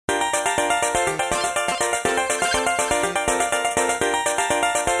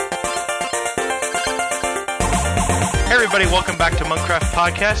everybody, welcome back to Monkcraft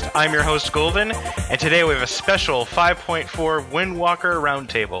Podcast. I'm your host, Golden, and today we have a special 5.4 Windwalker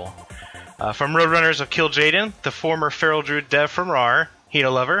Roundtable. From Roadrunners of Kil'jaeden, the former Feral Druid dev from RAR, Hina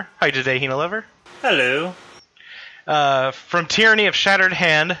Lover. How are you today, Hina Lover? Hello. From Tyranny of Shattered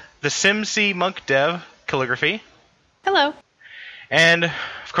Hand, the SimC Monk dev, Calligraphy. Hello. And,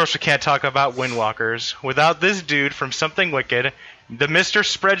 of course, we can't talk about Windwalkers without this dude from Something Wicked, the Mr.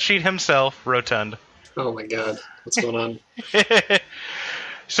 Spreadsheet himself, Rotund. Oh my god, what's going on?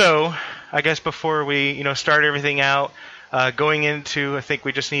 So, I guess before we, start everything out, going into, I think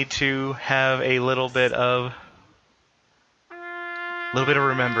we just need to have a little bit of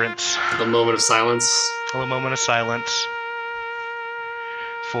remembrance. A moment of silence. A little moment of silence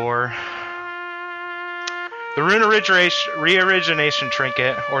for the Rune Re-Origination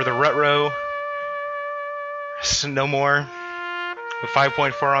Trinket, or the Rutro. No more. The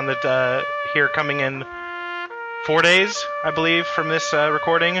 5.4 on the here coming in 4 days, I believe, from this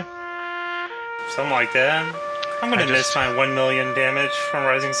recording. Something like that. I'm going to miss my 1 million damage from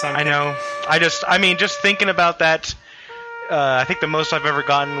Rising Sun. I know. Just thinking about that, I think the most I've ever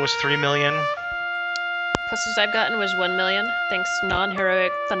gotten was 3 million. Closest I've gotten was 1 million, thanks to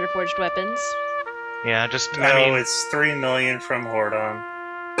non-heroic Thunderforged weapons. Yeah, it's 3 million from Hordon.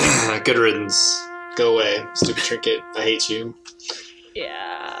 Good riddance. Go away, stupid trinket. I hate you.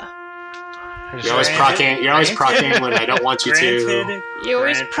 Yeah. You're always procking when I don't want you to. You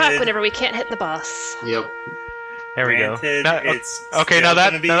always proc whenever we can't hit the boss. Yep. There we go. Okay, now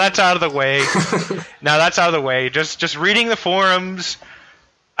that's out of the way. Now that's out of the way. Just reading the forums.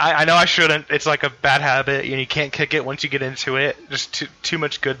 I know I shouldn't. It's like a bad habit. You can't kick it once you get into it. Just too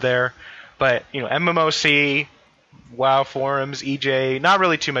much good there. But MMOC, WoW forums, EJ, not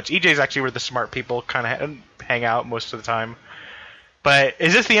really too much. EJ is actually where the smart people kind of hang out most of the time. But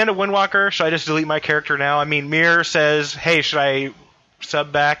is this the end of Windwalker? Should I just delete my character now? I mean, Mir says, hey, should I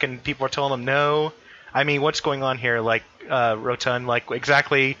sub back? And people are telling him no. I mean, what's going on here? Like, Rotund,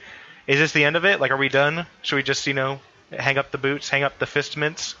 exactly, is this the end of it? Are we done? Should we just, hang up the boots, hang up the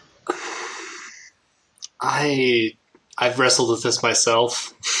fistments? I've wrestled with this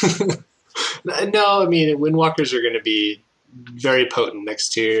myself. No, I mean, Windwalkers are going to be very potent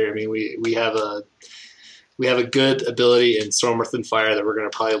next year. I mean, we have a good ability in Storm, Earth, and Fire that we're going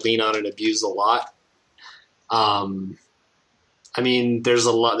to probably lean on and abuse a lot. I mean, there's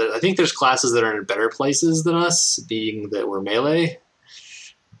a lot. I think there's classes that are in better places than us, being that we're melee.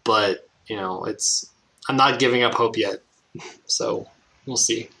 But I'm not giving up hope yet. So we'll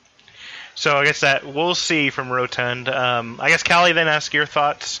see. So I guess that we'll see from Rotund. I guess Callie, then ask your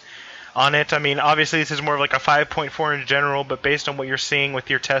thoughts on it. I mean, obviously this is more of like a 5.4 in general, but based on what you're seeing with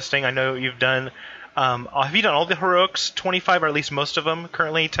your testing, I know you've done. Have you done all the heroics 25, or at least most of them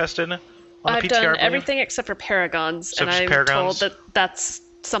currently tested? I've done everything except for Paragons, and I'm told that that's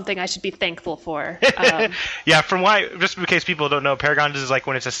something I should be thankful for. Yeah, just in case people don't know, Paragons is like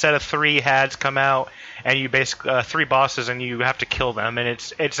when it's a set of 3 HADs come out, and you basically 3 bosses, and you have to kill them, and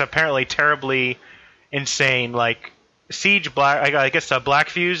it's apparently terribly insane. Like Siege Black, I guess Black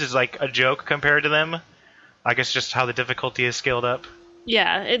Fuse is like a joke compared to them. I guess just how the difficulty is scaled up.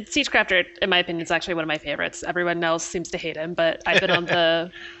 Yeah, Siegecrafter, in my opinion, is actually one of my favorites. Everyone else seems to hate him, but I've been on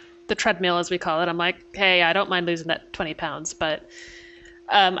the treadmill, as we call it. I'm like, hey, I don't mind losing that 20 pounds, but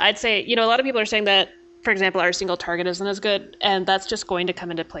I'd say, a lot of people are saying that, for example, our single target isn't as good, and that's just going to come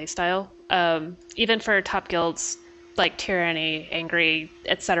into playstyle. Even for top guilds like Tyranny, Angry,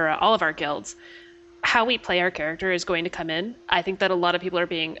 etc., all of our guilds, how we play our character is going to come in. I think that a lot of people are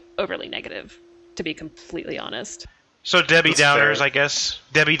being overly negative, to be completely honest. So Debbie That's Downers, fair. I guess.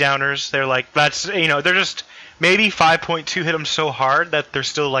 Debbie Downers, they're like, that's, they're just, maybe 5.2 hit them so hard that they're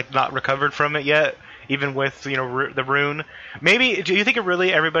still, not recovered from it yet, even with, the rune. Maybe, do you think it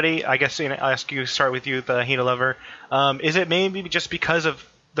really, everybody, I guess, I'll ask you, start with you, the Hina Lover, is it maybe just because of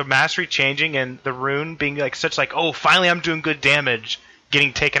the mastery changing and the rune being, oh, finally I'm doing good damage,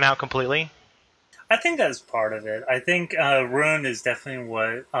 getting taken out completely? I think that's part of it. I think Rune is definitely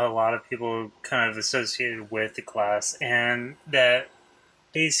what a lot of people kind of associated with the class, and that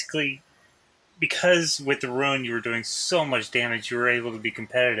basically, because with the Rune you were doing so much damage, you were able to be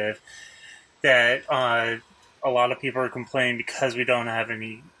competitive, that a lot of people are complaining because we don't have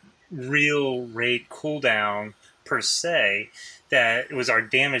any real raid cooldown per se, that it was our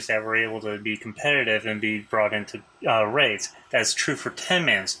damage that we're able to be competitive and be brought into raids. That's true for 10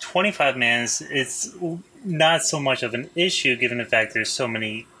 mans. 25 mans, it's not so much of an issue given the fact there's so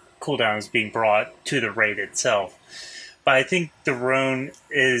many cooldowns being brought to the raid itself. But I think the rune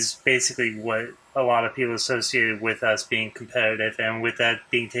is basically what a lot of people associated with us being competitive, and with that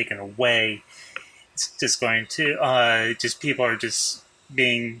being taken away, it's just going to just people are just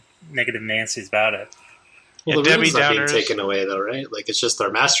being negative Nancy's about it. Well, Yeah, the Debbie rune's not being Downers. taken away, though, right? Like, it's just their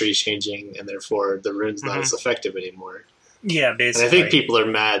mastery is changing, and therefore the rune's not as effective anymore. Yeah, And basically. I think people are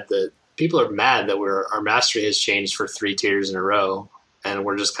mad that our mastery has changed for 3 tiers in a row, and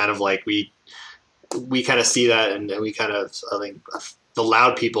we're just kind of like we kind of see that, and we kind of, I think the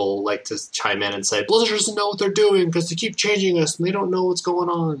loud people like to chime in and say Blizzard doesn't know what they're doing because they keep changing us and they don't know what's going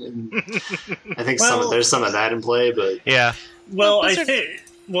on. And I think there's some of that in play, but Yeah. Well, Blizzard-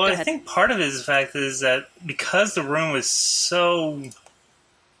 I ahead. think part of it is the fact is that because the rune was so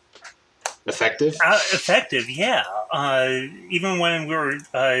effective. effective, yeah. Even when we were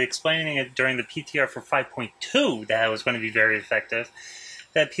explaining it during the PTR for 5.2, that it was going to be very effective.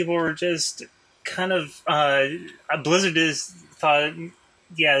 That people were just kind of Blizzard thought,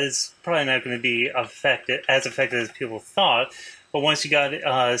 yeah, it's probably not going to be as effective as people thought. But once you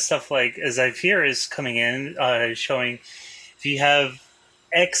got stuff like Zyphir coming in, showing if you have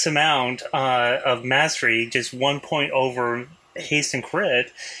X amount of mastery, just 1 point over haste and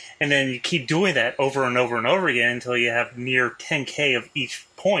crit, and then you keep doing that over and over and over again until you have near 10k of each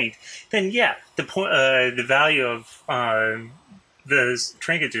point, then yeah, the value of those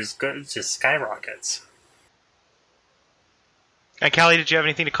trinkets just skyrockets. And Callie, did you have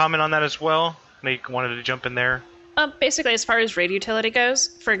anything to comment on that as well? I know you wanted to jump in there. Basically, as far as raid utility goes,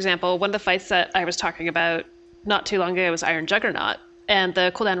 for example, one of the fights that I was talking about not too long ago was Iron Juggernaut and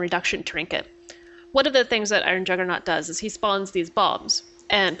the cooldown reduction trinket. One of the things that Iron Juggernaut does is he spawns these bombs,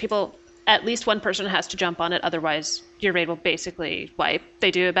 and at least one person has to jump on it, otherwise your raid will basically wipe.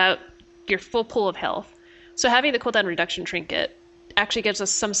 They do about your full pool of health. So having the cooldown reduction trinket actually gives us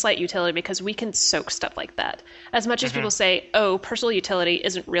some slight utility because we can soak stuff like that. As much as people say, oh, personal utility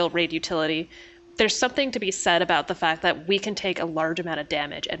isn't real raid utility, there's something to be said about the fact that we can take a large amount of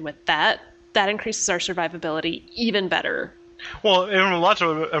damage, and with that increases our survivability even better. Well, it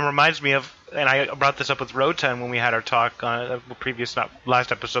reminds me of, and I brought this up with Rotan when we had our talk on the previous, not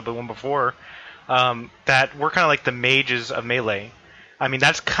last episode, but one before, that we're kind of like the mages of Melee. I mean,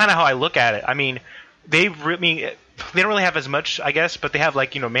 that's kind of how I look at it. I mean, they don't really have as much, I guess, but they have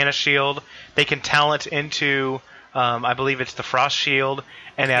like, Mana Shield. They can talent into, I believe it's the Frost Shield,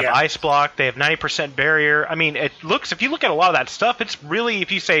 and they have Ice Block. They have 90% barrier. I mean, if you look at a lot of that stuff, it's really,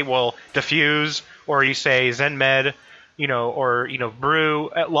 if you say, well, Diffuse, or you say Zen Med, or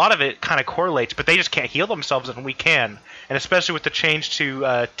Brew, a lot of it kind of correlates, but they just can't heal themselves, and we can. And especially with the change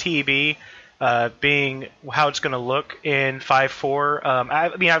to TEB being how it's going to look in 5.4.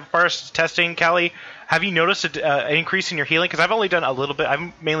 I mean, as far as testing, Callie, have you noticed an increase in your healing? Because I've only done a little bit.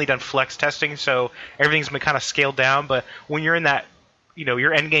 I've mainly done flex testing, so everything's been kind of scaled down. But when you're in that,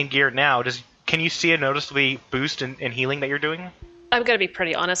 your end game gear now, can you see a noticeably boost in healing that you're doing? I'm going to be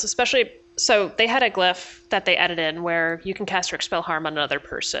pretty honest, especially, so they had a glyph that they added in where you can cast or expel harm on another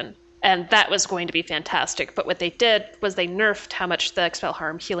person. And that was going to be fantastic. But what they did was they nerfed how much the expel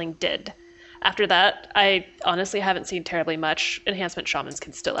harm healing did. After that, I honestly haven't seen terribly much. Enhancement Shamans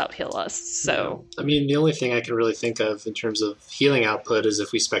can still out-heal us, so... I mean, the only thing I can really think of in terms of healing output is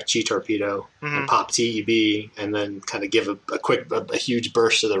if we spec Chi Torpedo and pop TEB and then kind of give a huge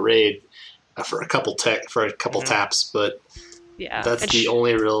burst to the raid for a couple taps, but yeah, that's the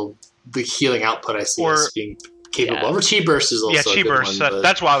only the healing output I see as being capable of. Or Chi Burst is also a Chi good Burst. one.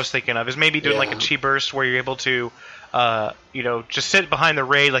 That's what I was thinking of, is maybe doing like a Chi Burst where you're able to just sit behind the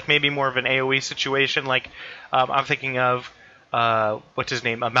raid, like maybe more of an AoE situation. Like I'm thinking of what's his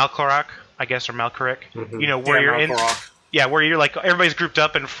name, Malkorak, I guess, or Malkorik. Where you're Malkorak. where you're like everybody's grouped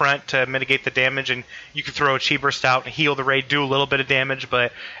up in front to mitigate the damage, and you can throw a Chi Burst out and heal the raid, do a little bit of damage,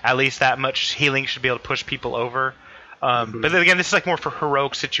 but at least that much healing should be able to push people over. But then again, this is like more for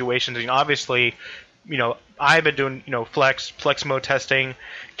heroic situations. Obviously, I've been doing flex mode testing.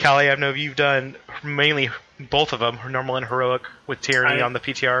 Callie, I know you've done mainly both of them, normal and heroic, with Tyranny on the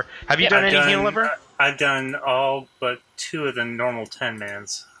PTR. Have you done any heal ever? I've done all but 2 of the normal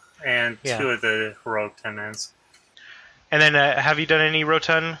 10-mans and 2 of the heroic 10-mans. And then have you done any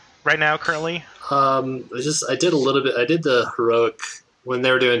Rotan right now currently? I did a little bit. I did the heroic when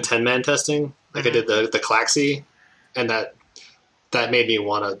they were doing 10-man testing. Like I did the Claxy, and that made me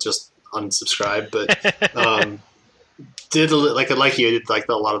want to just unsubscribe. But did like you did like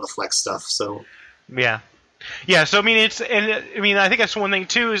a lot of the flex stuff. So yeah. So I mean, I think that's one thing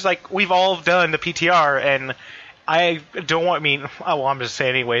too. Is like we've all done the PTR, and I don't want. I mean, I'm just saying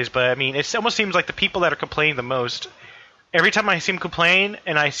anyways. But I mean, it almost seems like the people that are complaining the most. Every time I see them complain,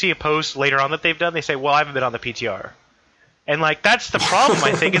 and I see a post later on that they've done, they say, "Well, I haven't been on the PTR." And like that's the problem,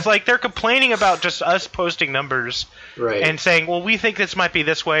 I think. It's like they're complaining about just us posting numbers Right. and saying, well, we think this might be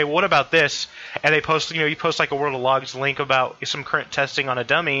this way. What about this? And they post, you post like a World of Logs link about some current testing on a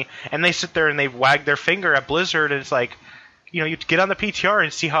dummy, and they sit there and they wag their finger at Blizzard, and it's like, you get on the PTR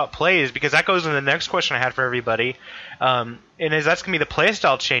and see how it plays, because that goes into the next question I had for everybody. And that's going to be the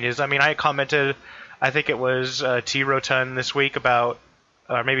playstyle changes. I mean, I commented, I think it was T. Rotun this week about,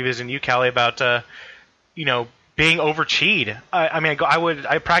 or maybe it was in you, Callie, about, being over cheed.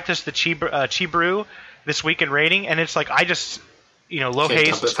 I practiced the chi brew this week in raiding, and it's like I just low Can't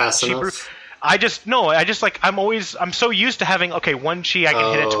haste dump it fast chi brew. enough. I'm so used to having one chi I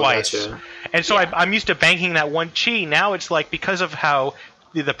can hit it twice, Gotcha. and so I'm used to banking that one chi. Now it's like because of how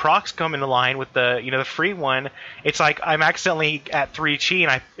the procs come into line with the free one, it's like I'm accidentally at 3 chi and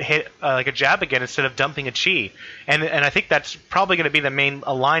I hit like a jab again instead of dumping a chi, and I think that's probably going to be the main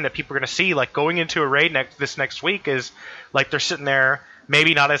line that people are going to see like going into a raid this next week, is like they're sitting there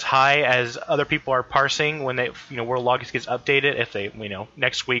maybe not as high as other people are parsing when they World Logs gets updated, if they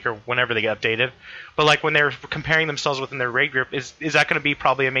next week or whenever they get updated, but like when they're comparing themselves within their raid group, is that going to be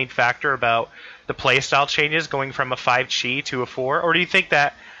probably a main factor about the playstyle changes going from a 5 chi to a 4, or do you think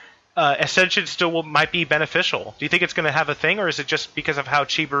that Ascension still might be beneficial? Do you think it's going to have a thing, or is it just because of how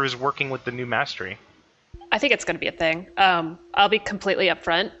Chi Brew is working with the new mastery? I think it's going to be a thing. I'll be completely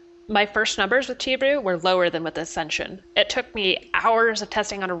upfront. My first numbers with Chi Brew were lower than with Ascension. It took me hours of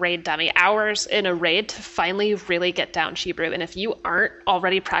testing on a raid dummy, hours in a raid to finally really get down Chi Brew. And if you aren't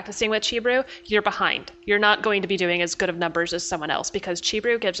already practicing with Chi Brew, you're behind. You're not going to be doing as good of numbers as someone else, because Chi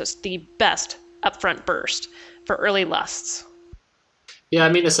Brew gives us the best upfront burst for early lusts. Yeah, I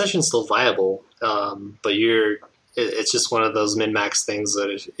mean, Ascension's still viable, but it's just one of those min-max things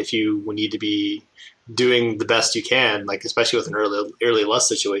that if you need to be doing the best you can, like especially with an early lust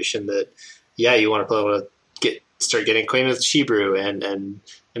situation, that you want to be able to start getting acquainted with Chi Brew, and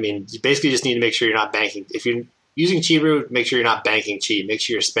I mean, you basically just need to make sure you're not banking. If you're using Chi Brew, make sure you're not banking Chi. Make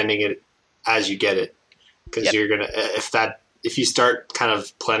sure you're spending it as you get it, because you're gonna if you start kind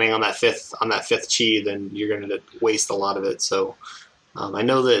of planning on that fifth chi, then you're gonna waste a lot of it. So I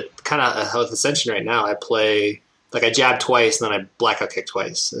know that kind of with Ascension right now, I play like I jab twice and then I blackout kick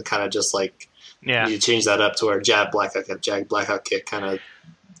twice, and kind of just like you change that up to where jab blackout kick kind of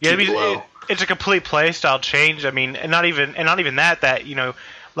it's a complete play style change. I mean, and not even that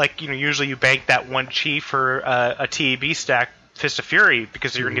usually you bank that 1 chi for a TEB stack Fist of Fury,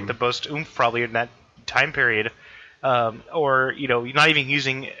 because you're gonna get the most oomph probably in that time period, or you're not even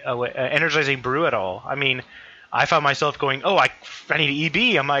using energizing brew at all. I mean, I found myself going, I need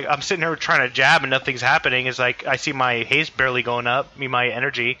EB. I'm sitting here trying to jab and nothing's happening. It's like I see my haste barely going up, my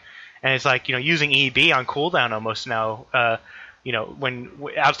energy, and it's like using EB on cooldown almost now. When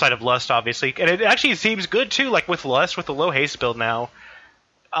outside of Lust, obviously, and it actually seems good too. Like with Lust, with the low haste build now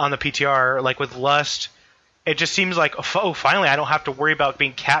on the PTR, like with Lust, it just seems like finally I don't have to worry about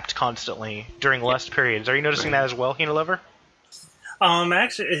being capped constantly during Lust periods. Are you noticing that as well, Hina Lover?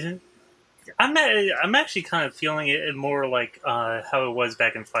 Actually, I'm actually kind of feeling it more like how it was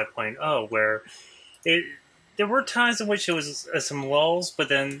back in 5.0, where there were times in which it was some lulls, but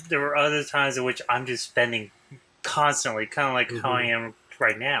then there were other times in which I'm just spending constantly, kind of like how I am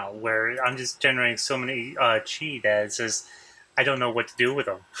right now, where I'm just generating so many chi that it's just I don't know what to do with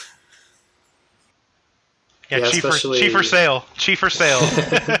them. Yeah, chi for sale. Chi for sale.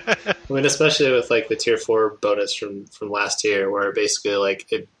 I mean, especially with like the tier 4 bonus from last year, where basically like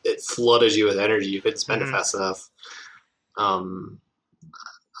it flooded you with energy. You couldn't spend it fast enough.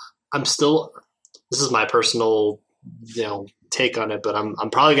 This is my personal take on it, but I'm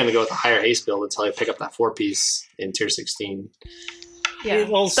probably going to go with a higher haste build until I pick up that 4-piece in tier 16. Yeah,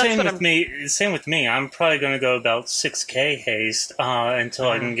 well, same with me. I'm probably going to go about 6k haste until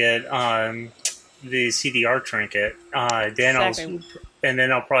I can get the CDR trinket.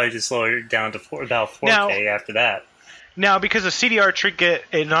 Then I'll probably just lower it down to about 4k after that. Now, because the CDR trinket,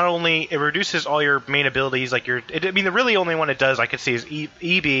 it not only reduces all your main abilities, like the really only one it does I could see is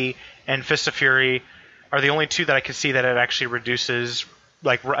EB and Fist of Fury are the only two that I can see that it actually reduces,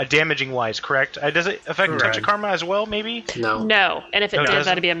 like damaging wise. Correct? Does it affect Touch of Karma as well? Maybe. No. And if it did,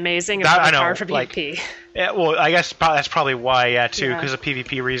 that'd be amazing. It's hard for PvP. Yeah, well, I guess that's probably why, too, because of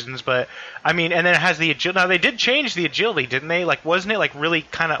PvP reasons. But I mean, and then it has the agility. Now they did change the agility, didn't they? Like, wasn't it like really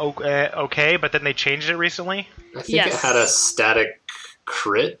kind of okay? But then they changed it recently. I think it had a static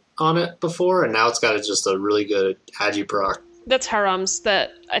crit on it before, and now it's got just a really good agi proc. That's Haram's.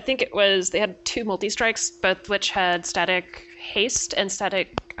 That I think it was. They had 2 multi-strikes, both which had static haste and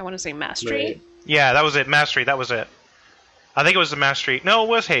static, I want to say, mastery. Right. Yeah, that was it. Mastery. That was it. I think it was the mastery. No, it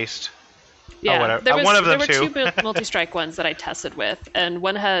was haste. Yeah, whatever. One of them there were too. two multi-strike ones that I tested with, and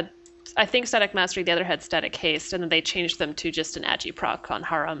one had, I think, static mastery, the other had static haste, and then they changed them to just an agi proc on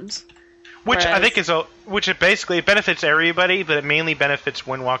harems. Which I think which it basically benefits everybody, but it mainly benefits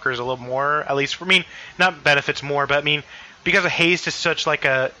Windwalkers a little more. At least for me, not benefits more, but I mean, because of haste is such like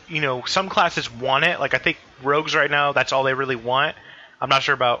a, some classes want it. Like I think rogues right now, that's all they really want. I'm not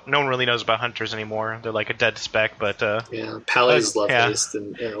sure about. No one really knows about hunters anymore. They're like a dead spec, but Pallies love haste,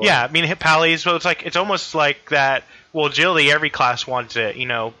 and I mean hit Pallies. So it's almost like that. Well, agility, every class wants it.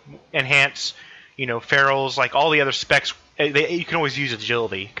 Enhance. Ferals, like all the other specs. You can always use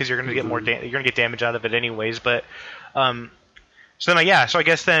agility because you're going to get more. You're going to get damage out of it anyways. But so then so I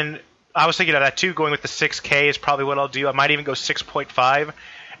guess then I was thinking of that too. Going with the 6K is probably what I'll do. I might even go 6.5.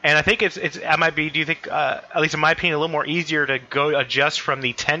 And I think I might be. Do you think, at least in my opinion, a little more easier to go adjust from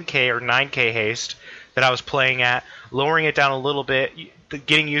the 10K or 9K haste that I was playing at, lowering it down a little bit,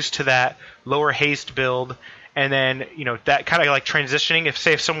 getting used to that lower haste build, and then that kind of like transitioning. If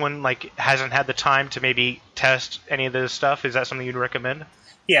someone like hasn't had the time to maybe test any of this stuff, is that something you'd recommend?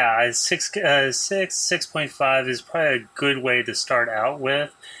 Yeah, 6.5 is probably a good way to start out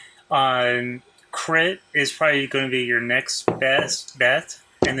with. Crit is probably going to be your next best bet,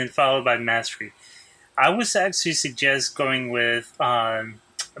 and then followed by mastery. I would actually suggest going with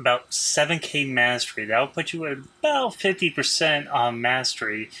about 7K mastery. That will put you at about 50% on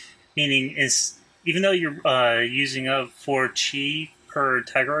mastery, meaning even though you're using up 4 chi per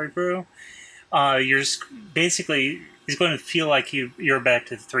Tigeroid brew, you're basically it's going to feel like you're back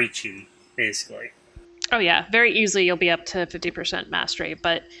to 3 chi, basically. Oh yeah, very easily you'll be up to 50% mastery.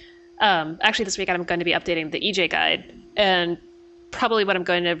 But actually this week I'm going to be updating the EJ guide, and probably what I'm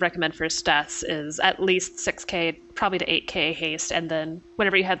going to recommend for stats is at least 6K, probably to 8K haste, and then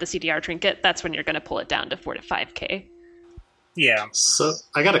whenever you have the CDR trinket, that's when you're going to pull it down to 4 to 5K. Yeah. So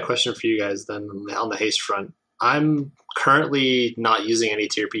I got a question for you guys then on the haste front. I'm currently not using any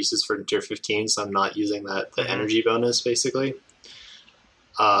tier pieces for tier 15, so I'm not using the energy bonus basically.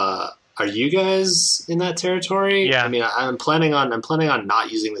 Are you guys in that territory? Yeah. I mean, I'm planning on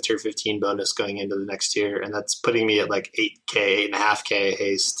not using the tier 15 bonus going into the next tier, and that's putting me at like 8K, 8.5K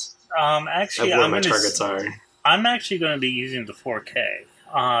haste. Actually, where my targets are. I'm actually going to be using the 4K.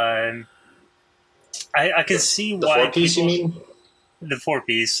 I can see the why 4-piece, you mean? The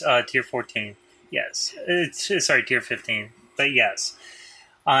 4-piece, tier 14. Yes. Sorry, tier 15. But yes.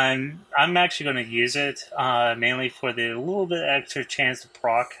 I'm actually going to use it mainly for the little bit extra chance to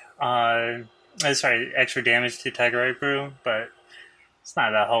proc. Extra damage to Tigeroid Brew, but it's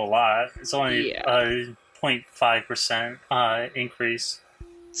not a whole lot. It's only 0.5% increase.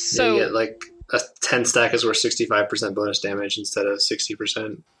 So you get like a 10 stack is worth 65% bonus damage instead of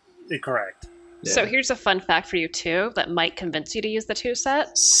 60%. Correct. Yeah. So here's a fun fact for you too that might convince you to use the 2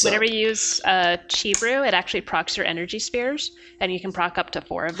 set. Whenever you use Chi Brew, it actually procs your energy spears, and you can proc up to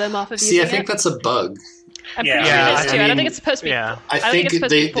 4 of them off of using it. I think that's a bug. I'm pretty sure it is too. I don't think it's supposed to be. Yeah. I think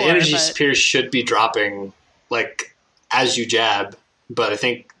the energy spears should be dropping like as you jab, but I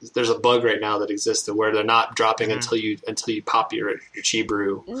think there's a bug right now that exists where they're not dropping until you pop your Chi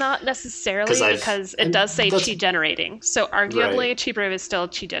Brew. Not necessarily, because it does say Chi generating. So arguably, Chi Brew is still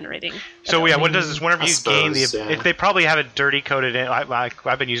Chi generating. So yeah, what does this? Whenever you gain they probably have it dirty coded in.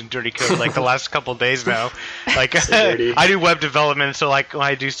 I've been using dirty code like the last couple of days now. Like I do web development, so like when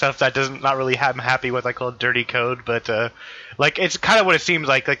I do stuff that not really I'm happy with, I call it dirty code. But like it's kind of what it seems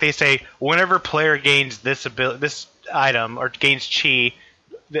like. Like they say, whenever player gains this item or gains chi,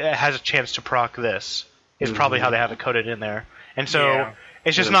 that has a chance to proc this is probably how they have it coded in there, and so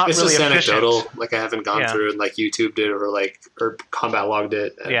it's just not really efficient. It's just anecdotal. Like I haven't gone through and like YouTubed it or combat logged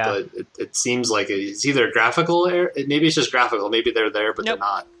it, but it seems like it's either graphical error. Maybe it's just graphical. Maybe they're there, but they're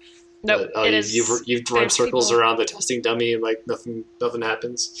not. Nope. You've run circles around the testing dummy and like nothing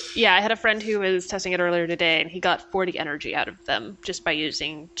happens. Yeah, I had a friend who was testing it earlier today, and he got 40 energy out of them just by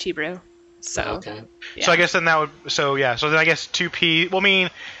using Chi Brew. So So I guess then so then I guess 2P. Well, I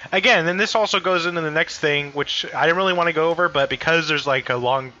mean, again, then this also goes into the next thing, which I didn't really want to go over, but because there's like a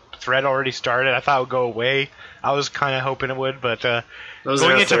long thread already started, I thought it would go away. I was kind of hoping it would, but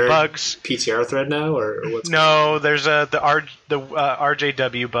going into bugs, PTR thread now, or what's there's the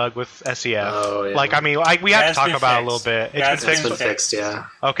RJW bug with SEF. Oh, yeah. Like I mean, we have to talk about it a little bit. It's been fixed. Yeah.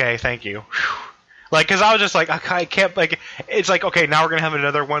 Okay, thank you. Like, because I was just like, I can't, like, it's like, okay, now we're going to have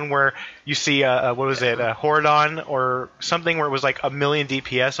another one where you see, what was it, Horadon or something where it was like 1,000,000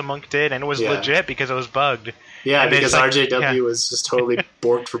 DPS a monk did, and it was legit because it was bugged. Yeah, and because like, RJW was just totally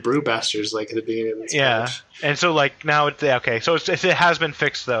borked for Brewmasters, like, at the beginning of this match. And so, like, now it's, so it has been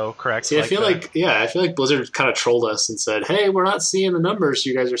fixed, though, correct? See, I feel like Blizzard kind of trolled us and said, hey, we're not seeing the numbers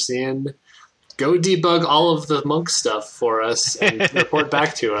you guys are seeing. go debug all of the monk stuff for us and report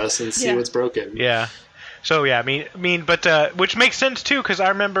back to us and see what's broken. Yeah. So yeah, but which makes sense too, because I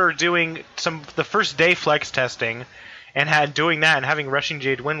remember doing the first day flex testing, and doing that and having Rushing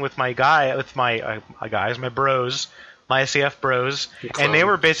Jade win with my bros, my SCF bros, and they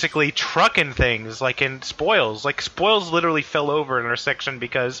were basically trucking things like in spoils. Like spoils literally fell over in our section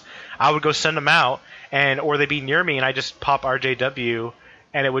because I would go send them out, or they'd be near me, and I just pop RJW,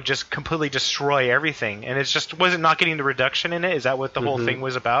 and it would just completely destroy everything. And it's just wasn't not getting the reduction in it. Is that what the whole thing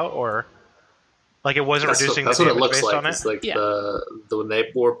was about, or? Like it wasn't reducing the damage based on it? That's what it looks like. It's like when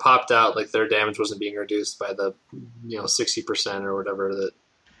they were popped out, like their damage wasn't being reduced by the 60% or whatever.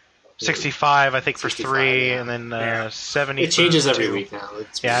 65, I think, for 3, and then 70. It changes every 2. week now.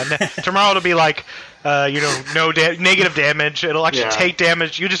 Tomorrow it'll be like, no negative damage. It'll actually take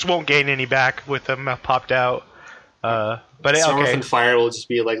damage. You just won't gain any back with them popped out. But and Fire will just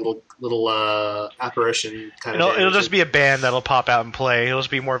be like little apparition kind of. It'll just be a band that'll pop out and play. It'll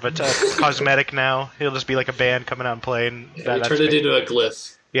just be more of a cosmetic now. It'll just be like a band coming out and playing. Turn it into a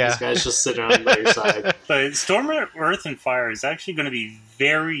glyph. Yeah, these guys just sit around by your side. But Storm, Earth, and Fire is actually going to be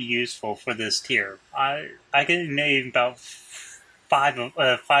very useful for this tier. I can name about five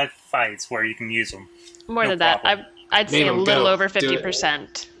fights where you can use them. More than that, I'd say a little over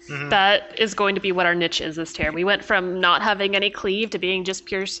 50%. Mm-hmm. That is going to be what our niche is this tier. We went from not having any cleave to being just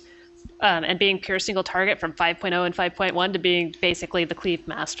pure, and being pure single target from 5.0 and 5.1 to being basically the cleave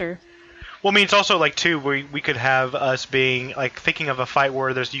master. Well, I mean, it's also like too. We could have us being like thinking of a fight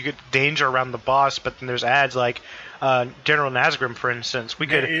where you get danger around the boss, but then there's ads like General Nazgrim, for instance. We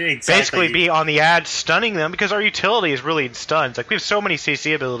could basically be on the ads stunning them because our utility is really in stuns. Like we have so many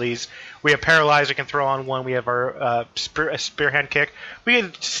CC abilities. We have Paralyze we can throw on one. We have our Spearhand Kick. We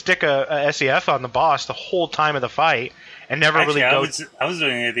could stick a SEF on the boss the whole time of the fight and never really go. I was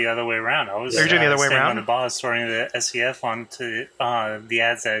doing it the other way around. I was doing the other way around? on the boss, throwing the SEF onto the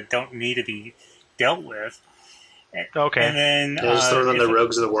ads that don't need to be dealt with. Okay. And then just throwing on the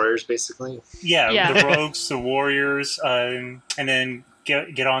rogues and the warriors, basically. Yeah. The rogues, the warriors, and then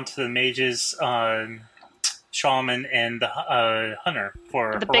get onto the mages, shaman, and the hunter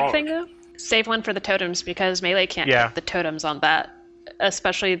for the heroic. big thing though, save one for the totems because melee can't get the totems on that,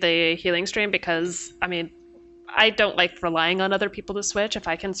 especially the healing stream, because I mean I don't like relying on other people to switch. If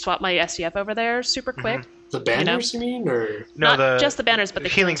I can swap my SCF over there super quick. The banners, you mean, or no? Not just the banners, but the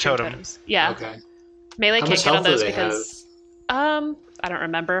healing totems. Yeah. Okay. Melee can't get on those because I don't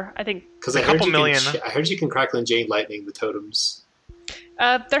remember. I think because I heard you can Crackling Jade Lightning the totems.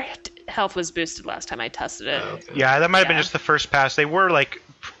 Their health was boosted last time I tested it. Oh, okay. Yeah, that might have been just the first pass. They were like,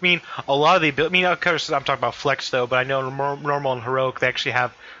 I mean, a lot of the. I mean, of course, I'm talking about Flex though, but I know normal and heroic they actually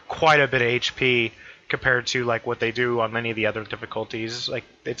have quite a bit of HP compared to like what they do on many of the other difficulties. Like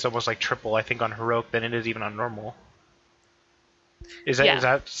it's almost like triple, I think, on heroic than it is even on normal. Is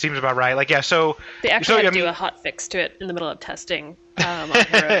that seems about right? Like so they actually had to do a hot fix to it in the middle of testing on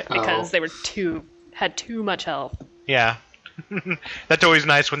heroic because they were had too much health. Yeah. That's always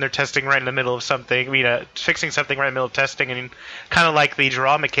nice when they're testing right in the middle of something. I mean, fixing something right in the middle of testing, and kind of like the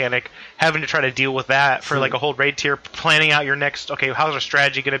draw mechanic, having to try to deal with that for like a whole raid tier, planning out your next. Okay, how's our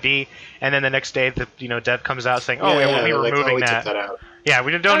strategy going to be? And then the next day, the dev comes out saying, "Oh, yeah, we're removing we that." Took that out. Yeah,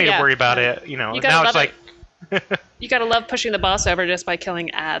 we don't need to worry about it. Now it's like you gotta love pushing the boss over just by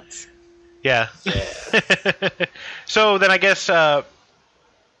killing ads. Yeah. So then I guess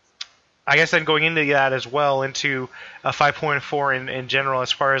then going into that as well, into 5.4 in general,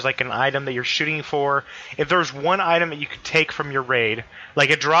 as far as like an item that you're shooting for, if there's one item that you could take from your raid,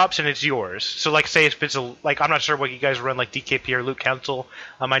 like it drops and it's yours. So like say if it's I'm not sure what you guys run like DKP or Loot Council.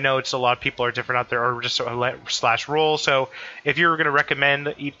 I know it's a lot of people are different out there, or just slash roll. So if you were going to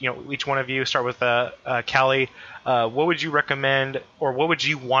recommend, each one of you start with Callie, what would you recommend, or what would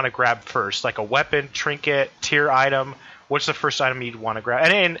you want to grab first? Like a weapon, trinket, tier item. What's the first item you'd want to grab?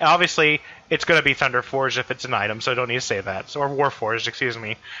 And obviously, it's going to be Thunder Forge if it's an item, so I don't need to say that. Or War Forge, excuse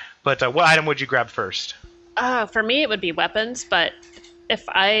me. But what item would you grab first? For me, it would be weapons, but if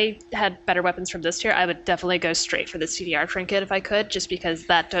I had better weapons from this tier, I would definitely go straight for the CDR trinket if I could, just because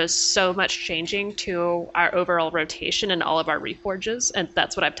that does so much changing to our overall rotation and all of our reforges, and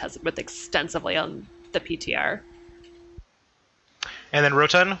that's what I've tested with extensively on the PTR. And then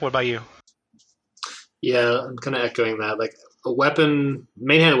Rotun, what about you? Yeah, I'm kind of echoing that. Like a weapon,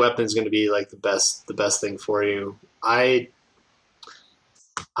 main-handed weapon is going to be like the best thing for you. I'm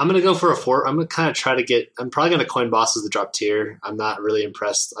going to go for a 4. I'm going to kind of try to get. I'm probably going to coin bosses to drop tier. I'm not really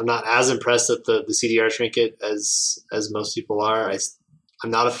impressed. I'm not as impressed at the CDR trinket as most people are.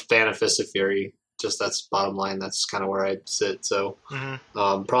 I'm not a fan of Fist of Fury, Just that's bottom line. That's kind of where I sit. So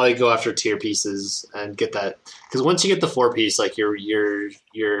Mm-hmm. probably go after tier pieces and get that, because once you get the 4-piece, like your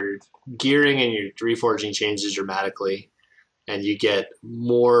gearing and your reforging changes dramatically, and you get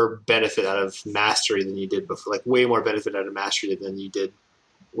more benefit out of mastery than you did before. Like way more benefit out of mastery than you did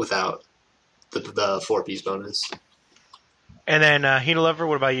without the 4-piece bonus. And then Hina Lover,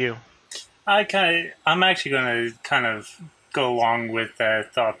 what about you? I'm actually going to kind of go along with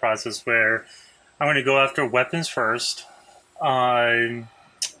that thought process where I'm going to go after weapons first. The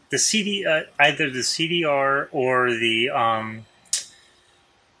either the CDR or the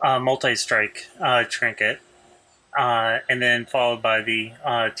multi-strike trinket, and then followed by the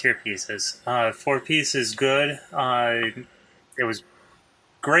tier pieces. 4-piece is good. It was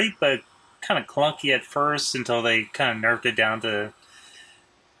great, but kind of clunky at first until they kind of nerfed it down to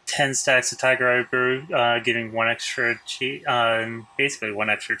 10 stacks of Tiger Eye Brew, giving 1 extra chi, basically 1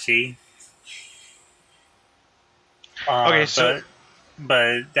 extra chi. Okay, so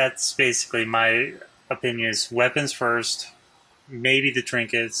but that's basically my opinion: is weapons first, maybe the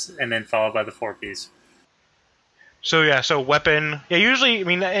trinkets, and then followed by the 4-piece. So weapon. Yeah, usually, I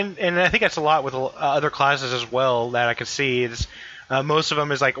mean, and I think that's a lot with other classes as well that I could see. Is most of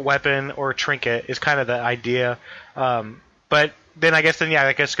them is like weapon or trinket is kind of the idea. But then I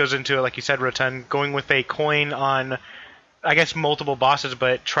guess goes into, like you said, Rotund, going with a coin on, I guess, multiple bosses,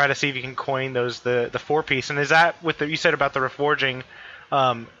 but try to see if you can coin those the 4-piece. And is that with you said about the reforging?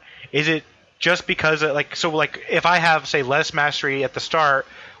 Is it just because if I have, say, less mastery at the start,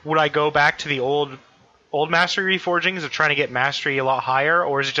 would I go back to the old mastery reforgings of trying to get mastery a lot higher,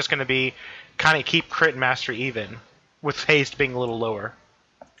 or is it just going to be kind of keep crit and mastery even with haste being a little lower?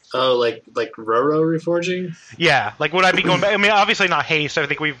 Oh, like Roro reforging? Yeah, like would I be going back? I mean, obviously not haste. I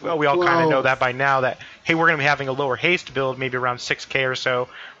think we all kind of know that by now that, hey, we're going to be having a lower haste build, maybe around 6k or so.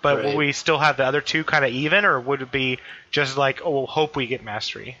 But Right. Will we still have the other two kind of even, or would it be just like, oh, we'll hope we get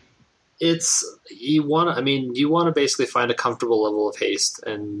mastery? You want to basically find a comfortable level of haste,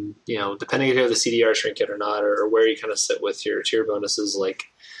 and depending if you have the CDR trinket or not, or where you kind of sit with your tier bonuses, like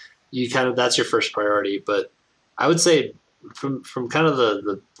that's your first priority. But I would say from kind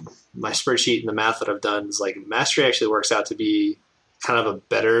of my spreadsheet and the math that I've done is like mastery actually works out to be kind of a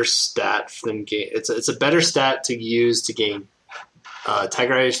better stat than gain. It's a better stat to use to gain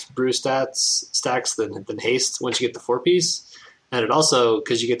Tiger Eye Brew stacks than haste once you get the 4-piece. And it also,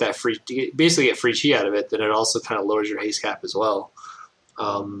 because you get that basically get free chi out of it, then it also kind of lowers your haste cap as well.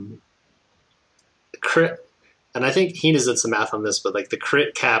 Crit, and I think Hina's did some math on this, but like the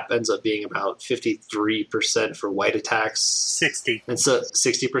crit cap ends up being about 53% for white attacks. 60. And so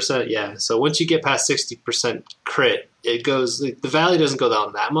 60%, yeah. So once you get past 60% crit, it goes, the value doesn't go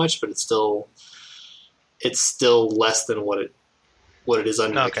down that much, but it's still less than what it is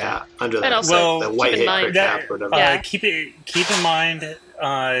under the cap, under that, that white hit crit cap or whatever. Yeah. Keep in mind that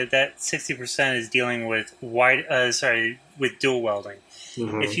 60% is dealing with with dual welding.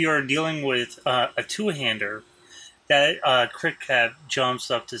 Mm-hmm. If you are dealing with a two-hander, that crit cap jumps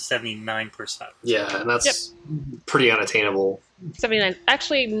up to 79%. Yeah, and that's pretty unattainable. 79.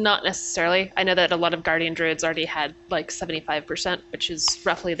 Actually, not necessarily. I know that a lot of Guardian Druids already had like 75%, which is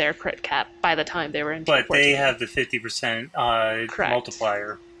roughly their crit cap by the time they were in But 14. they have the 50%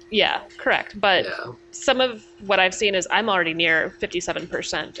 multiplier. Yeah, correct. But some of what I've seen is I'm already near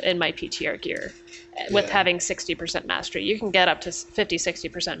 57% in my PTR gear with having 60% mastery. You can get up to 50,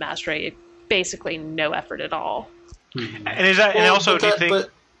 60% mastery, basically no effort at all. Mm-hmm. And is that, do you think? But,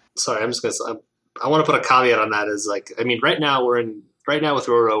 sorry, I'm just gonna. I want to put a caveat on that. Is like, I mean, right now with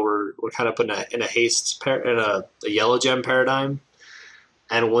Roro, we're kind of putting in a haste in a yellow gem paradigm,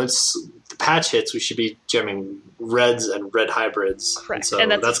 and once the patch hits, we should be gemming reds and red hybrids. Correct. So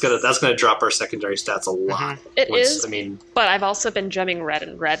and that's gonna drop our secondary stats a lot. Mm-hmm. It is. But I've also been gemming red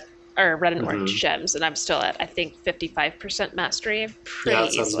and orange gems, and I'm still at, I think, 55% mastery pretty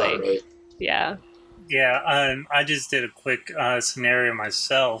that sounds easily. about right. Yeah. Yeah, I just did a quick scenario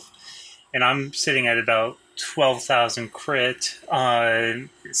myself, and I'm sitting at about 12,000 crit,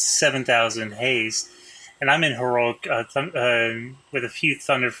 7,000 haste, and I'm in heroic with a few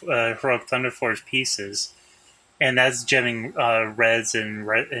heroic Thunderforge pieces, and that's gemming reds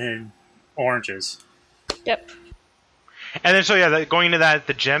and oranges. Yep. And then going into that,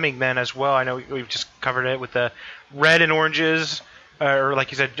 the gemming then as well. I know we've just covered it with the red and oranges. Or like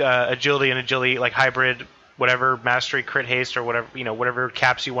you said, agility, like hybrid, whatever, mastery, crit, haste, or whatever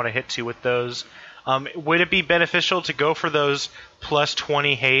caps you want to hit to with those. Would it be beneficial to go for those plus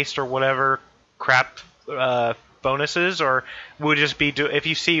 20 haste or whatever crap bonuses, or would it just be if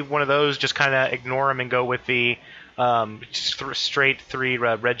you see one of those, just kind of ignore them and go with the just straight 3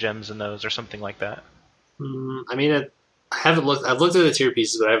 red gems in those or something like that. I mean, I haven't looked. I've looked at the tier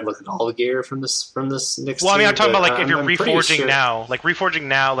pieces, but I haven't looked at all the gear from this next. Well, I mean, I'm talking tier, about like if you're I'm pretty reforging sure. now,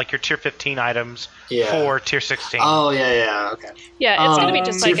 like your tier 15 items for tier 16. Oh yeah, okay. Yeah, it's going to be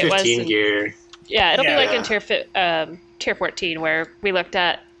just tier like it was. 15 gear. Yeah, it'll be like in Yeah. tier 14, where we looked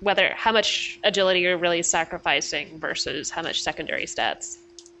at how much agility you're really sacrificing versus how much secondary stats.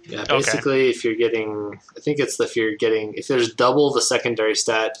 Yeah, basically, if you're getting, I think it's if there's double the secondary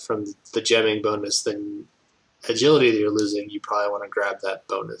stat from the gemming bonus, then agility that you're losing, you probably want to grab that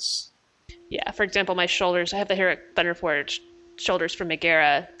bonus. Yeah, for example, my shoulders, I have the Heroic Thunderforge shoulders from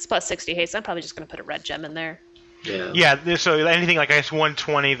Megara. It's plus 60 haste. I'm probably just going to put a red gem in there. Yeah. Yeah, so anything like I guess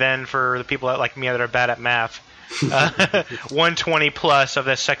 120 then for the people that like me that are bad at math. 120 plus of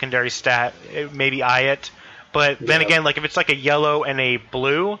the secondary stat, maybe eye it. But then again, like if it's like a yellow and a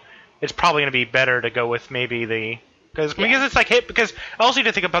blue, it's probably going to be better to go with maybe the because it's like because I also need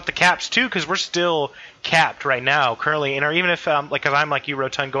to think about the caps too because we're still capped right now currently, and even if like because I'm like you,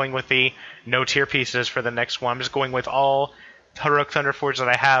 Rotund, going with the no tier pieces for the next one, I'm just going with all Heroic Thunderforge that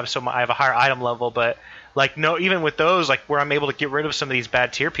I have, so I have a higher item level, but. Like no, even with those, like where I'm able to get rid of some of these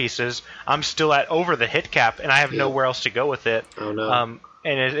bad tier pieces, I'm still at over the hit cap, and I have nowhere else to go with it. Oh no.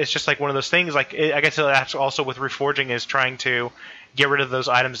 And it's just like one of those things. Like I guess that's also with reforging is trying to get rid of those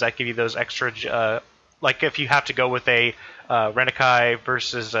items that give you those extra. Like if you have to go with a Renikai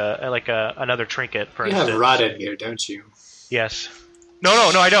versus another trinket, for instance. You have Rodden here, don't you? Yes. No,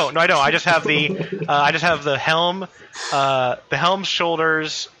 I don't. I just have the helm,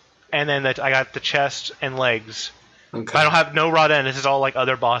 shoulders. And then I got the chest and legs. Okay. But I don't have no Rodden. This is all like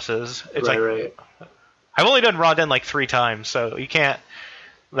other bosses. It's right. I've only done Rodden like 3 times, so you can't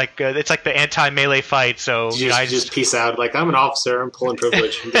like it's like the anti-melee fight. So I just peace out. Like I'm an officer. I'm pulling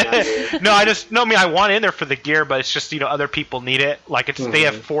privilege. Get out of here. I mean I want in there for the gear, but it's just other people need it. Like they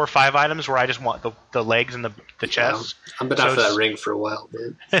have 4 or 5 items where I just want the legs and the chest. I've been out for that ring for a while,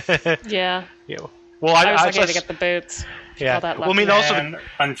 man. Yeah. Well, I was looking to get the boots. Yeah. Well, I mean, also,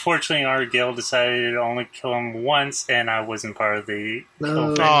 unfortunately, our guild decided to only kill him once, and I wasn't part of the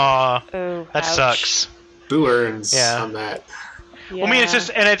kill thing. Oh, that ouch. sucks. Boo earns on that. Yeah. Well, I mean, it's just,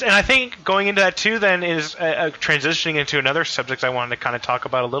 and I think going into that too, then is transitioning into another subject I wanted to kind of talk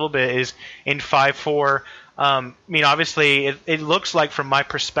about a little bit is in 5.4. I mean, obviously, it looks like from my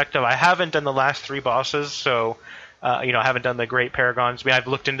perspective, I haven't done the last 3 bosses, so I haven't done the Great Paragons. I mean, I've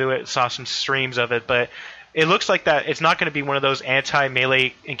looked into it, saw some streams of it, but it looks like that it's not going to be one of those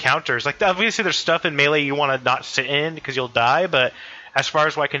anti-melee encounters. Like, obviously, there's stuff in melee you want to not sit in because you'll die, but as far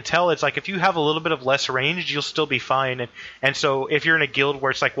as what I can tell, it's like if you have a little bit of less range, you'll still be fine. And so if you're in a guild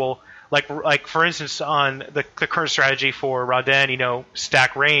where it's like, well, like for instance, on the current strategy for Rodden,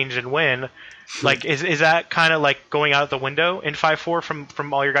 stack range and win, like is that kind of like going out the window in 5.4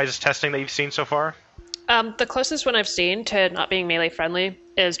 from all your guys' testing that you've seen so far? The closest one I've seen to not being melee friendly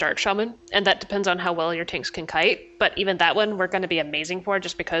is Dark Shaman, and that depends on how well your tanks can kite. But even that one, we're going to be amazing for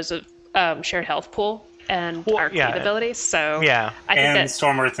just because of shared health pool and arcade abilities. So I think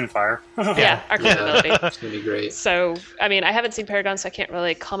Storm, Earth, and Fire. Arcade ability. It's going to be great. So, I mean, I haven't seen Paragon, so I can't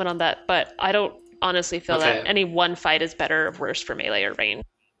really comment on that. But I don't honestly feel that any one fight is better or worse for melee or range.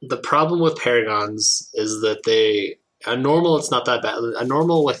 The problem with Paragons is that a normal, it's not that bad. A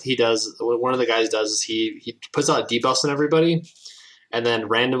normal, what one of the guys does is he puts out debuffs on everybody and then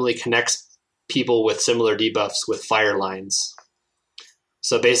randomly connects people with similar debuffs with fire lines.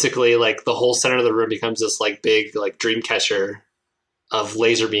 So basically, like, the whole center of the room becomes this, like, big, like, dream catcher of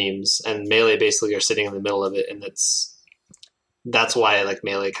laser beams, and melee basically are sitting in the middle of it, and that's why, like,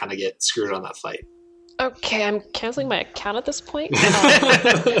 melee kind of get screwed on that fight. Okay, I'm canceling my account at this point.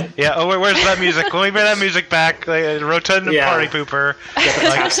 Yeah. Oh, where's that music? Let me bring that music back. Rotund party pooper. Get the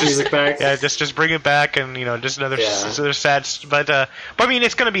taps music back. Yeah, just bring it back, and just another sad. But I mean,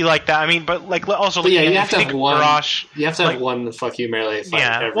 it's gonna be like that. I mean, but like also. But you have to have one. Garrosh, you have to have one fuck you melee fight.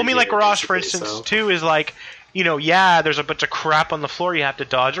 Yeah. Well, I mean, like Garrosh, for instance, too, is like there's a bunch of crap on the floor you have to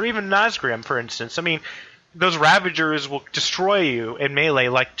dodge, or even Nazgrim, for instance. I mean, those Ravagers will destroy you in melee,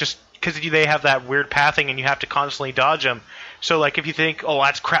 like just. Because they have that weird pathing and you have to constantly dodge them. So, like, if you think, oh,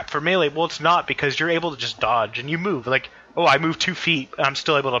 that's crap for melee, well, it's not because you're able to just dodge and you move. Like, oh, I move 2 feet and I'm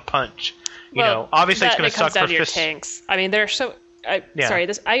still able to punch. Obviously it's going to suck for your tanks. I mean, they're so... Sorry,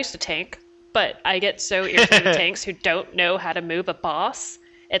 I used to tank, but I get so irritated with tanks who don't know how to move a boss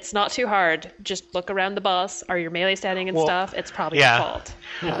It's not too hard. Just look around the boss. Are your melee standing and stuff? It's probably yeah. your fault.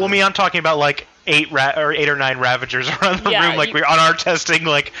 Yeah. Well, I'm talking about like 8 or 9 Ravagers around the room. Like we're on our testing,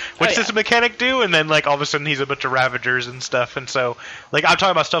 like what's this mechanic do? And then like all of a sudden he's a bunch of Ravagers and stuff. And so like I'm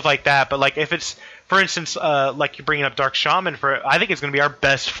talking about stuff like that. But like if it's, for instance, like you're bringing up Dark Shaman, I think it's going to be our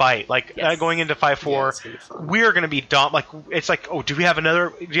best fight. Like going into 5-4, we are going to be like it's like, oh, do you have a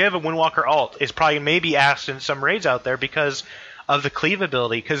Windwalker alt? It's probably maybe asked in some raids out there because of the cleave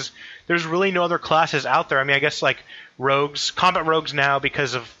ability, because there's really no other classes out there. I mean, I guess like combat rogues now,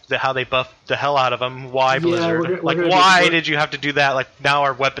 because of how they buff the hell out of them. Why Blizzard? Why did you have to do that? Like now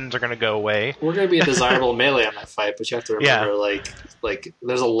our weapons are going to go away. We're going to be a desirable melee on that fight, but you have to remember, like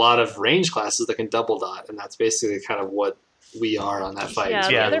there's a lot of range classes that can double dot, and that's basically kind of what we are on that fight. Yeah,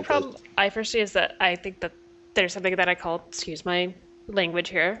 the other problem I foresee is that I think that there's something that I call, excuse my language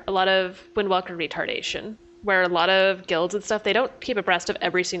here, a lot of Windwalker retardation, where a lot of guilds and stuff, they don't keep abreast of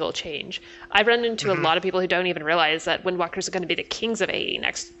every single change. I've run into a lot of people who don't even realize that Windwalkers are going to be the kings of AE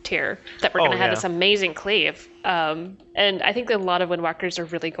next tier, that we're going to have this amazing cleave. And I think that a lot of Windwalkers are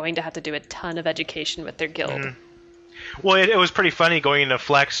really going to have to do a ton of education with their guild. Well, it was pretty funny going into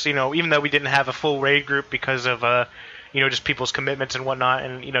Flex, even though we didn't have a full raid group because of just people's commitments and whatnot,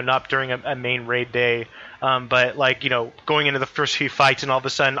 and not during a main raid day. But like going into the first few fights, and all of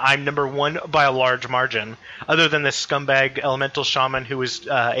a sudden I'm number 1 by a large margin. Other than this scumbag elemental shaman who was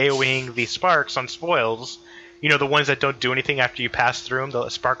AoEing the sparks on spoils, the ones that don't do anything after you pass through them, the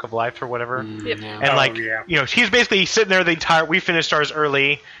spark of life or whatever. And he's basically sitting there we finished ours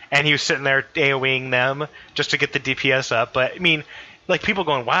early, and he was sitting there AoEing them just to get the DPS up. But I mean, like people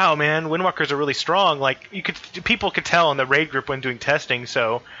going, wow, man, Windwalkers are really strong. Like people could tell in the raid group when doing testing.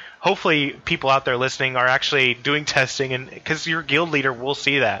 So hopefully people out there listening are actually doing testing, and because your guild leader will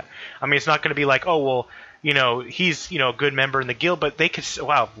see that. I mean, it's not going to be like, oh, well, he's a good member in the guild, but they could,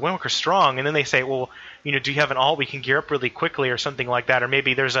 wow, Windwalker's strong, and then they say, well, do you have an alt we can gear up really quickly or something like that? Or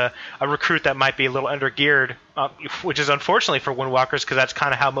maybe there's a recruit that might be a little undergeared, which is unfortunately for Windwalkers, because that's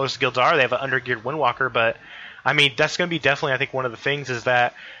kind of how most guilds are. They have an undergeared Windwalker, but I mean, that's going to be definitely, I think, one of the things is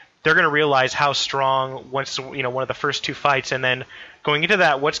that they're going to realize how strong once one of the first 2 fights, and then going into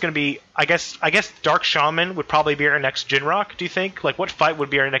that, what's going to be, I guess Dark Shaman would probably be our next Jinrock. Do you think? Like, what fight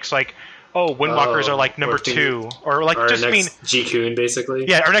would be our next, like, Windwalkers are like number 2, or like just G-Kun basically.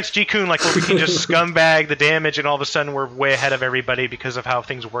 Yeah, our next G-Kun, like where we can just scumbag the damage, and all of a sudden we're way ahead of everybody because of how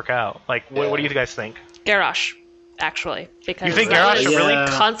things work out. Like, what do you guys think? Garrosh, actually, because you think Garrosh really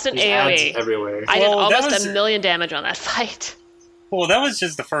constant AoE everywhere. I did almost a million damage on that fight. Well, that was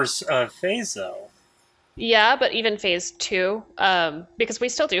just the first phase, though. Yeah, but even phase 2, because we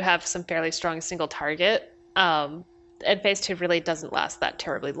still do have some fairly strong single target, and phase 2 really doesn't last that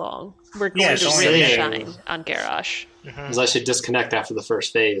terribly long. We're going to really shine on Garrosh. Because I should disconnect after the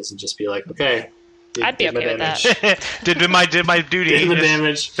first phase and just be like, okay. I'd be okay with that. did my duty. Did the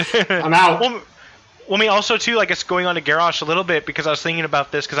damage. I'm out. Well, I mean, also, too, I guess going on to Garrosh a little bit, because I was thinking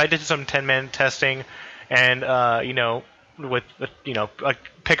about this, because I did some 10-man testing, and, with a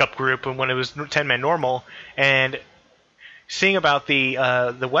pickup group, and when it was 10-man normal, and seeing about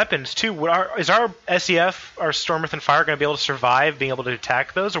the weapons too. Is our SEF, our Storm Earth and Fire, going to be able to survive being able to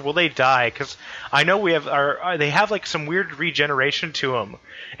attack those, or will they die? Because I know they have like some weird regeneration to them,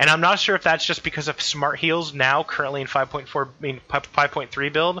 and I'm not sure if that's just because of smart heals now currently in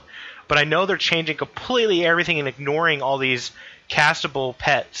 5.3 build, but I know they're changing completely everything and ignoring all these castable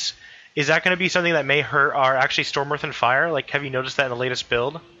pets. Is that going to be something that may hurt our actually Storm Earth and Fire? Like, have you noticed that in the latest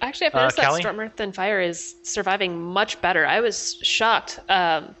build? Actually, I've noticed that Storm Earth and Fire is surviving much better. I was shocked.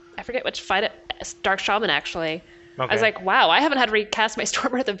 I forget which fight Dark Shaman, actually. Okay. I was like, wow, I haven't had to recast my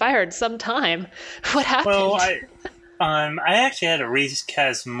Storm Earth and Fire in some time. What happened? Well, I actually had to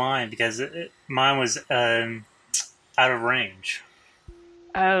recast mine because mine was out of range.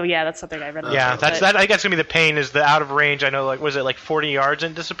 Oh yeah, that's something I read. Yeah, I think that's gonna be the pain. Is the out of range? I know, like, was it like 40 yards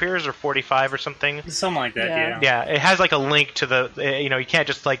and disappears, or 45 or something? Something like that. Yeah. Yeah, it has like a link to the. You can't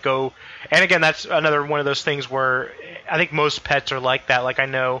just like go. And again, that's another one of those things where I think most pets are like that. Like I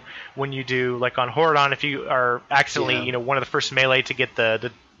know when you do like on Horadon, if you are accidentally one of the first melee to get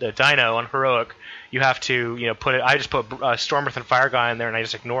the dino on heroic, you have to put it. I just put Storm Earth and Fire guy in there, and I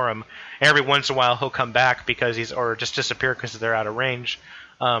just ignore him. And every once in a while, he'll come back because or just disappear because they're out of range.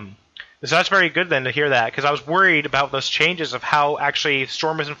 So that's very good then to hear that, because I was worried about those changes of how actually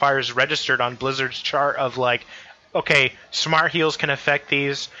Storm Earth and Fire is registered on Blizzard's chart of like, okay, smart heals can affect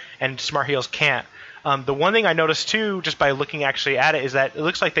these and smart heals can't. The one thing I noticed too, just by looking actually at it, is that it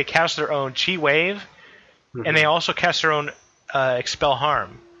looks like they cast their own Chi Wave, and they also cast their own Expel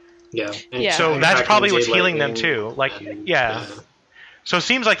Harm. Yeah. So that's probably what's healing them too. Like, So it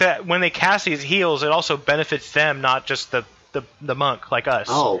seems like that when they cast these heals, it also benefits them, not just the monk like us.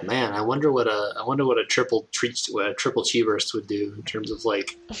 Oh man, I wonder what a triple chi burst would do in terms of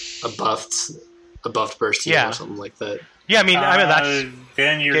like a buffed burst heal or something like that. Yeah, I mean that's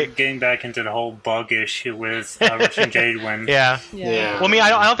then you're getting back into the whole bug issue with Russian Jadewind. Yeah. Yeah. Well, I mean,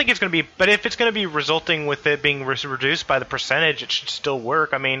 I don't think it's going to be, but if it's going to be resulting with it being reduced by the percentage, it should still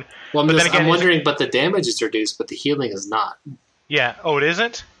work. I mean, well, I'm wondering, but the damage is reduced, but the healing is not. Yeah. Oh, it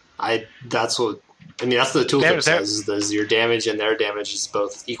isn't. That's what the tooltip says. Is your damage and their damage is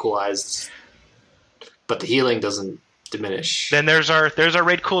both equalized, but the healing doesn't diminish. Then there's our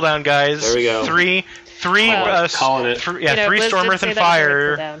raid cooldown, guys. There we go. Three calling it. Three Storm, Earth, and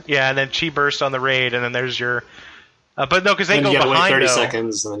Fire. Yeah, and then Chi Burst on the raid, and then there's your. But no, because they go you gotta behind. Wait 30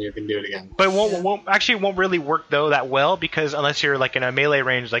 seconds, and then you can do it again. But it won't really work though that well because unless you're like in a melee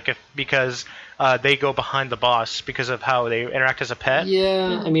range, because they go behind the boss because of how they interact as a pet.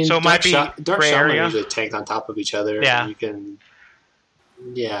 Yeah, I mean, so it might be Dark Shaman usually tank on top of each other. Yeah, you can.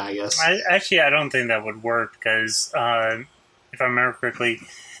 Yeah, I guess. I don't think that would work because if I remember correctly,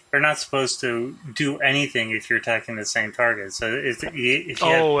 they're not supposed to do anything if you're attacking the same target. So you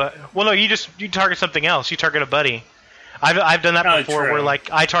target something else. You target a buddy. I've done that before, true. where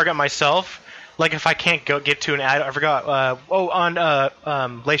like I target myself. Like if I can't get to an ad, I forgot.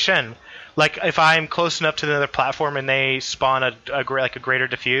 On Lei Shen, like if I'm close enough to another platform and they spawn a greater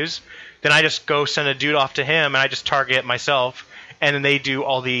diffuse, then I just go send a dude off to him and I just target myself. And then they do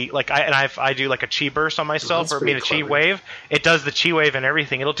all the I do like a chi burst on myself or being a chi wave. It does the chi wave and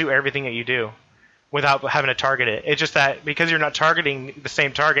everything. It'll do everything that you do without having to target it. It's just that because you're not targeting the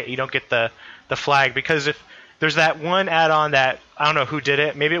same target, you don't get the flag. Because if there's that one add-on that I don't know who did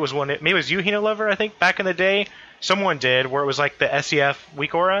it. Maybe it was you, Hina Lover. I think back in the day, someone did where it was like the SEF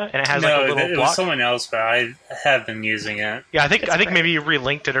weak aura and it has like a little block. It was someone else, but I have been using it. Yeah, I think maybe you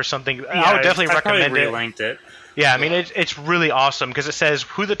relinked it or something. Yeah, I would definitely recommend it. Relinked it. Yeah, I mean, it's really awesome because it says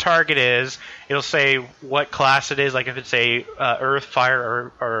who the target is. It'll say what class it is, like if it's a Earth,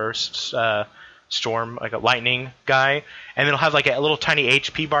 Fire, or Storm, like a Lightning guy. And it'll have like a little tiny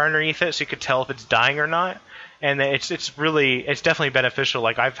HP bar underneath it so you could tell if it's dying or not. And it's definitely beneficial.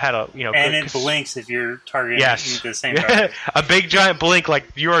 Like I've had and it blinks if you're targeting the same target. A big giant blink, like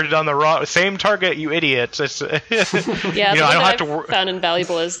you are on the same target, you idiots. It's yeah, the one I've found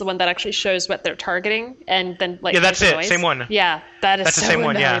invaluable is the one that actually shows what they're targeting, and then like that's it, noise. same one. Yeah, that's the same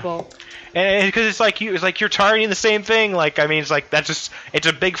invaluable. One, yeah. And because it's like you're targeting the same thing. Like I mean, it's like it's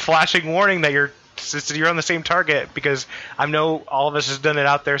a big flashing warning that you're on the same target because I know all of us has done it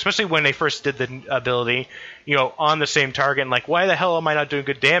out there, especially when they first did the ability, on the same target. And like, why the hell am I not doing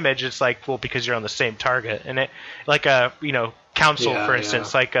good damage? It's like, well, because you're on the same target. And it, like Council, for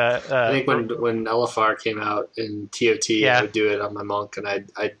instance, like I think when Elefar came out in TOT, I would do it on my monk, and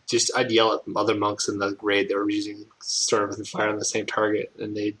I'd yell at other monks in the raid that were using Storm, Earth, and Fire on the same target,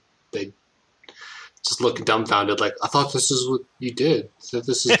 and they just look dumbfounded, like, I thought this is what you did. So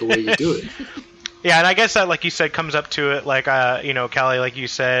this is the way you do it. Yeah, and I guess that, like you said, comes up to it, like, Callie, like you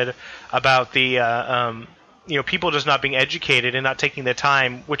said, about the, people just not being educated and not taking the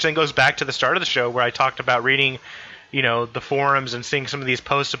time, which then goes back to the start of the show where I talked about reading, the forums and seeing some of these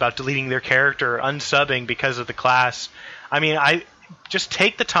posts about deleting their character or unsubbing because of the class. I mean, I just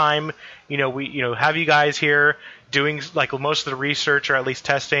take the time, we, have you guys here doing, like, most of the research or at least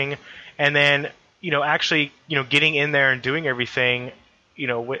testing, and then, actually, getting in there and doing everything.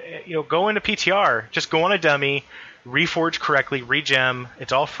 Go into PTR. Just go on a dummy, reforge correctly, regem.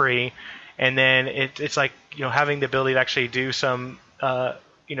 It's all free, and then it's like having the ability to actually do some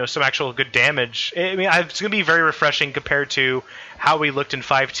some actual good damage. I mean, it's gonna be very refreshing compared to how we looked in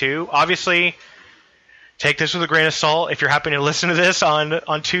 5.2. Obviously, take this with a grain of salt. If you're happy to listen to this on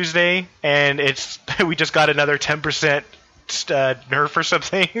Tuesday, and we just got another 10%. Nerf or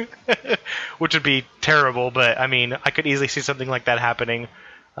something, which would be terrible. But I mean, I could easily see something like that happening.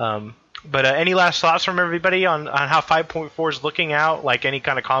 But any last thoughts from everybody on how 5.4 is looking out? Like any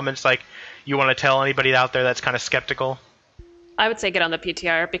kind of comments, like you want to tell anybody out there that's kind of skeptical? I would say get on the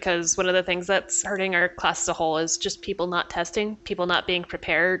PTR because one of the things that's hurting our class as a whole is just people not testing, people not being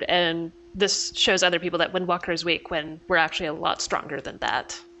prepared, and this shows other people that Windwalker is weak when we're actually a lot stronger than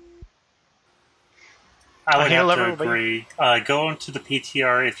that. I would have to agree. Go into the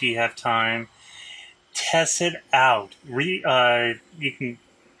PTR if you have time. Test it out. You can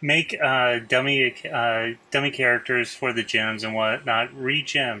make dummy characters for the gems and whatnot.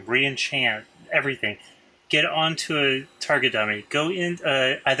 Re-gem, re-enchant, everything. Get onto a target dummy. Go in.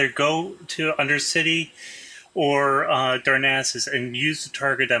 Either go to Undercity or Darnassus and use the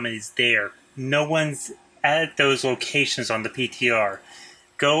target dummies there. No one's at those locations on the PTR.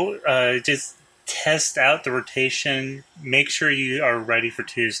 go just test out the rotation. Make sure you are ready for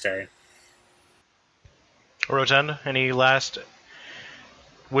Tuesday. Rotund, any last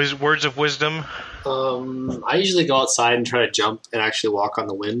words of wisdom? I usually go outside and try to jump and actually walk on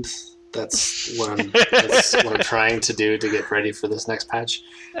the wind. That's what I'm trying to do to get ready for this next patch.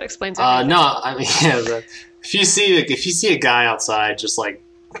 That explains everything. No, I mean, if you see a guy outside just like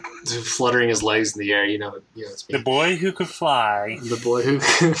fluttering his legs in the air, you know it's me. The boy who could fly. The boy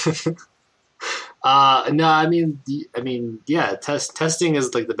who. No, I mean, yeah. Testing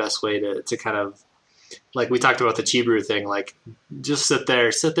is like the best way to kind of, like we talked about the Chi-Brew thing. Like, just sit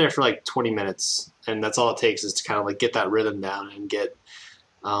there for like 20 minutes, and that's all it takes is to kind of like get that rhythm down and get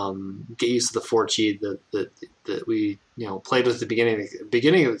used to the 4-Chi that we played with at the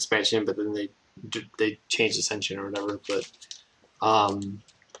beginning of the expansion, but then they changed Ascension or whatever. But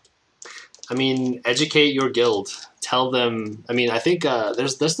I mean, educate your guild. Tell them. I mean, I think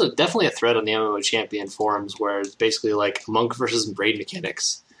there's definitely a thread on the MMO Champion forums where it's basically like monk versus raid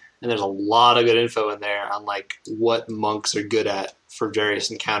mechanics, and there's a lot of good info in there on like what monks are good at for various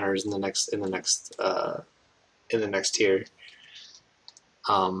encounters in the next tier.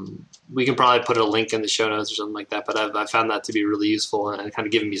 We can probably put a link in the show notes or something like that, but I've found that to be really useful and kind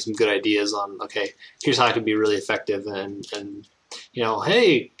of giving me some good ideas on, okay, here's how I can be really effective and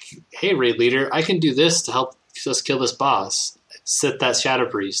hey raid leader, I can do this to help us kill this boss. Sit that Shadow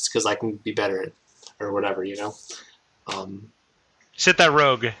Priest because I can be better at, or whatever, Sit that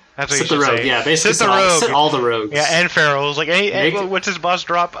rogue. That's what sit you the should rogue, say. yeah. Basically, sit the rogue. Sit all the rogues. Yeah, and pharaohs. Like, what's his boss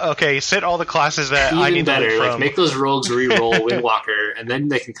drop? Okay, sit all the classes that even I need better. to learn Like, from. make those rogues re-roll Windwalker, and then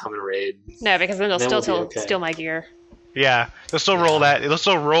they can come and raid. No, because then they'll Then still we'll be okay. steal my gear. Yeah, they'll still roll that. They'll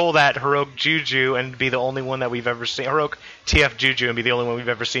still roll that heroic Juju and be the only one that we've ever seen. Heroic TF Juju and be the only one we've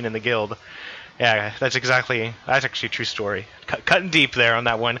ever seen in the guild. Yeah, that's actually a true story. Cutting deep there on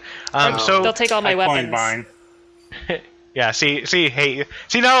that one. So They'll take all my I coined weapons. mine. yeah, see, hate.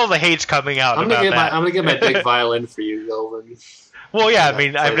 See, not all the hate's coming out I'm about that. gonna get my big violin for you, Golden. Well, yeah, I Yeah,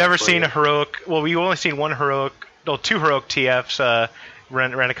 mean, play I've that never for seen you. a heroic. Well, we've only seen one heroic, two heroic TFs,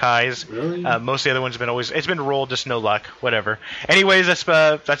 Renekai's. Really? Most of the other ones have been it's been rolled, just no luck. Whatever. Anyways, that's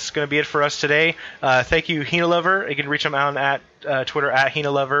going to be it for us today. Thank you, Hina Lover. You can reach him out at Twitter at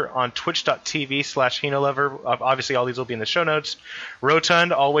Hina Lover, on twitch.tv/Hina Lover. Obviously, all these will be in the show notes.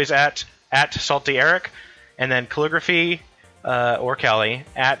 Rotund, always at Salty Eric, and then Calligraphy. Or Callie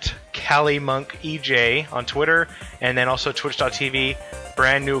at Callie Monk EJ on Twitter, and then also twitch.tv,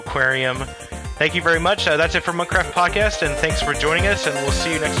 brand new aquarium. Thank you very much. That's it for Monkcraft Podcast, and thanks for joining us, and we'll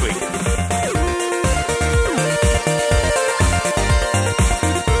see you next week.